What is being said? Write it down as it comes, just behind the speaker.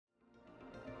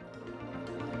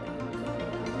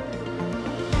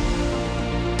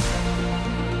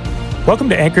Welcome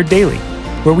to Anchored Daily,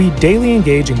 where we daily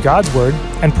engage in God's Word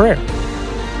and prayer,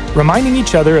 reminding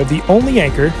each other of the only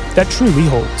anchor that truly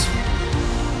holds.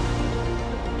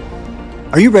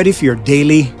 Are you ready for your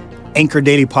daily Anchored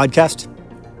Daily podcast?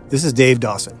 This is Dave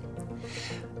Dawson.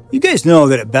 You guys know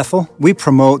that at Bethel, we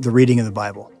promote the reading of the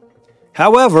Bible.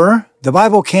 However, the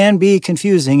Bible can be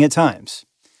confusing at times.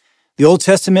 The Old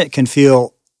Testament can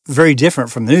feel very different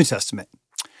from the New Testament.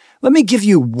 Let me give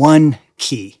you one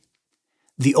key.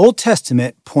 The Old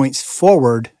Testament points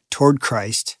forward toward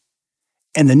Christ,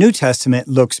 and the New Testament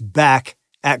looks back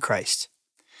at Christ.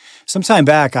 Some time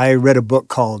back, I read a book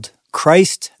called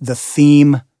Christ, the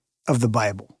Theme of the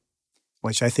Bible,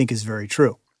 which I think is very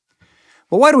true.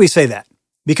 Well, why do we say that?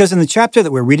 Because in the chapter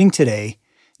that we're reading today,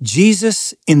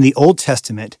 Jesus in the Old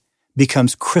Testament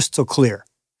becomes crystal clear.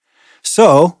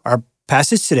 So, our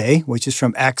passage today, which is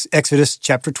from Exodus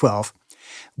chapter 12,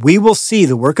 we will see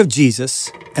the work of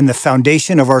Jesus and the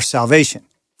foundation of our salvation.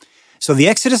 So the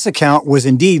Exodus account was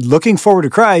indeed looking forward to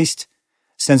Christ,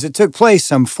 since it took place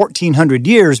some 1,400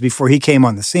 years before he came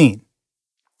on the scene.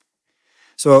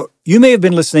 So you may have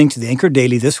been listening to the Anchor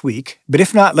Daily this week, but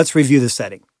if not, let's review the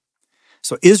setting.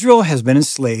 So Israel has been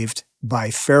enslaved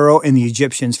by Pharaoh and the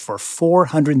Egyptians for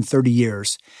 430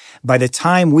 years by the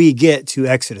time we get to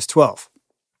Exodus 12.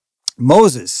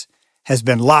 Moses has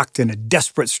been locked in a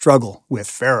desperate struggle with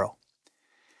Pharaoh.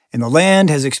 And the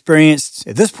land has experienced,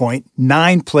 at this point,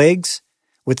 9 plagues,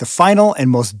 with the final and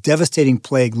most devastating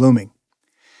plague looming.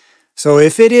 So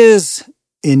if it is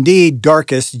indeed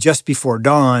darkest just before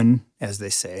dawn, as they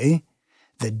say,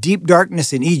 the deep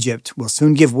darkness in Egypt will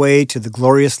soon give way to the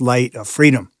glorious light of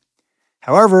freedom.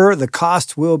 However, the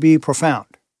cost will be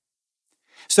profound.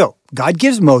 So God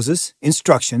gives Moses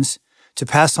instructions to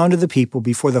pass on to the people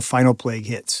before the final plague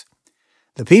hits.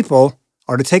 The people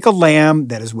are to take a lamb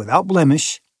that is without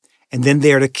blemish, and then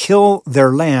they are to kill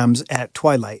their lambs at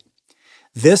twilight.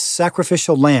 This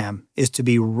sacrificial lamb is to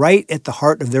be right at the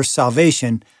heart of their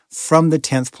salvation from the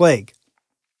 10th plague.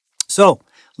 So,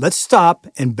 let's stop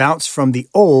and bounce from the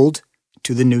Old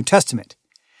to the New Testament.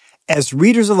 As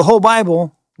readers of the whole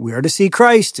Bible, we are to see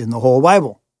Christ in the whole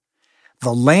Bible.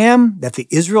 The lamb that the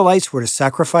Israelites were to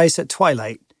sacrifice at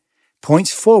twilight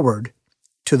points forward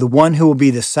to the one who will be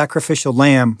the sacrificial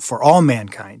lamb for all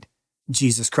mankind,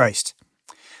 Jesus Christ.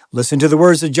 Listen to the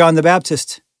words of John the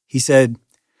Baptist. It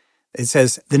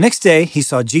says, the next day he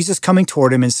saw Jesus coming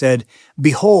toward him and said,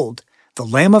 "Behold, the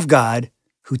Lamb of God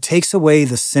who takes away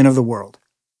the sin of the world."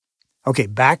 Okay,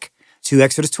 back to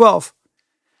Exodus 12.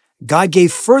 God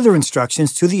gave further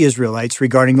instructions to the Israelites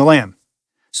regarding the lamb.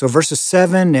 So verses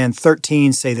 7 and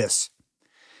 13 say this,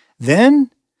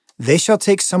 "Then they shall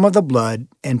take some of the blood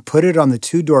and put it on the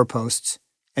 2 doorposts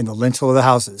and the lintel of the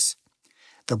houses.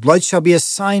 The blood shall be a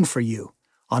sign for you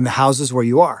on the houses where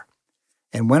you are.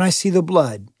 And when I see the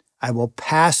blood, I will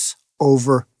pass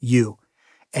over you,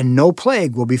 and no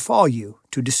plague will befall you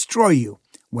to destroy you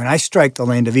when I strike the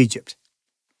land of Egypt."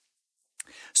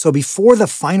 So before the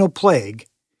final plague,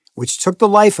 which took the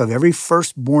life of every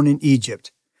firstborn in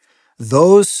Egypt,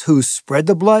 those who spread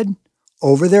the blood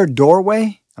over their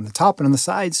doorway on the top and on the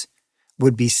sides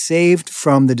would be saved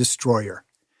from the destroyer.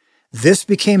 This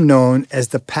became known as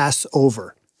the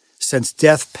Passover, since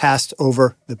death passed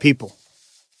over the people.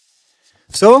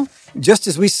 So, just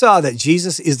as we saw that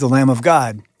Jesus is the Lamb of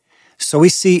God, so we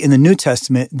see in the New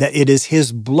Testament that it is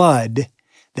his blood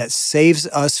that saves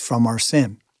us from our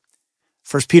sin.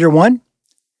 1 Peter 1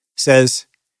 says,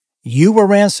 "You were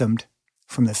ransomed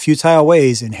from the futile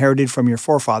ways inherited from your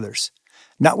forefathers,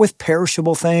 not with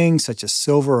perishable things such as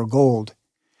silver or gold,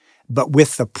 but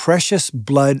with the precious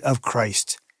blood of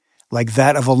Christ, like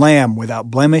that of a lamb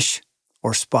without blemish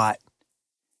or spot."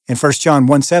 And 1 John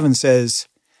 1:7 says,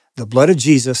 "The blood of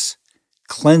Jesus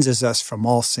cleanses us from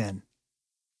all sin."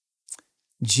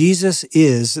 Jesus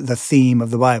is the theme of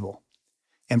the Bible.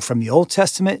 And from the Old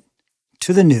Testament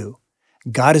to the New,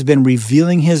 God has been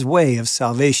revealing his way of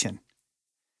salvation.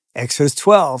 Exodus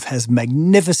 12 has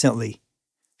magnificently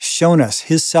shown us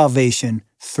his salvation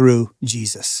through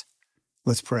Jesus.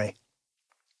 Let's pray.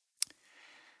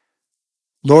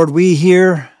 Lord, we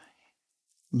here,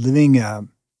 living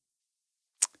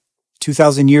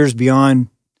 2,000 years beyond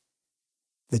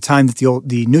the time that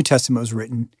the New Testament was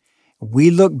written,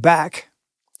 we look back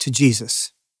to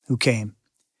Jesus who came.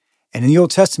 And in the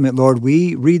Old Testament, Lord,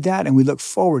 we read that and we look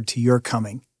forward to your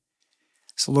coming.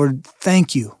 So, Lord,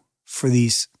 thank you for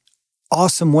these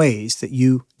awesome ways that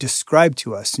you describe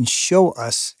to us and show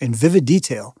us in vivid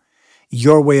detail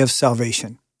your way of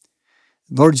salvation.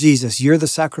 Lord Jesus, you're the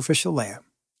sacrificial lamb.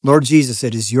 Lord Jesus,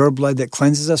 it is your blood that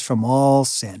cleanses us from all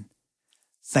sin.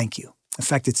 Thank you. In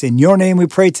fact, it's in your name we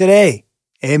pray today.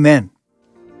 Amen.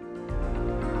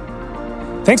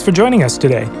 Thanks for joining us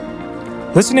today.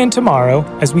 Listen in tomorrow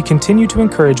as we continue to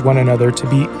encourage one another to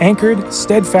be anchored,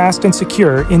 steadfast, and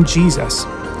secure in Jesus.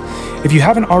 If you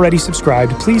haven't already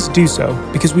subscribed, please do so,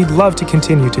 because we'd love to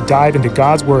continue to dive into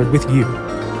God's Word with you.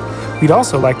 We'd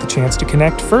also like the chance to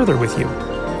connect further with you.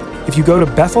 If you go to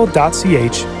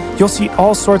bethel.ch, you'll see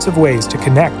all sorts of ways to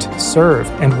connect, serve,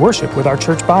 and worship with our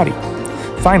church body.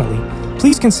 Finally,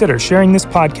 please consider sharing this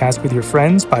podcast with your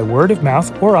friends by word of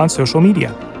mouth or on social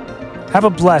media. Have a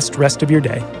blessed rest of your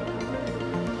day.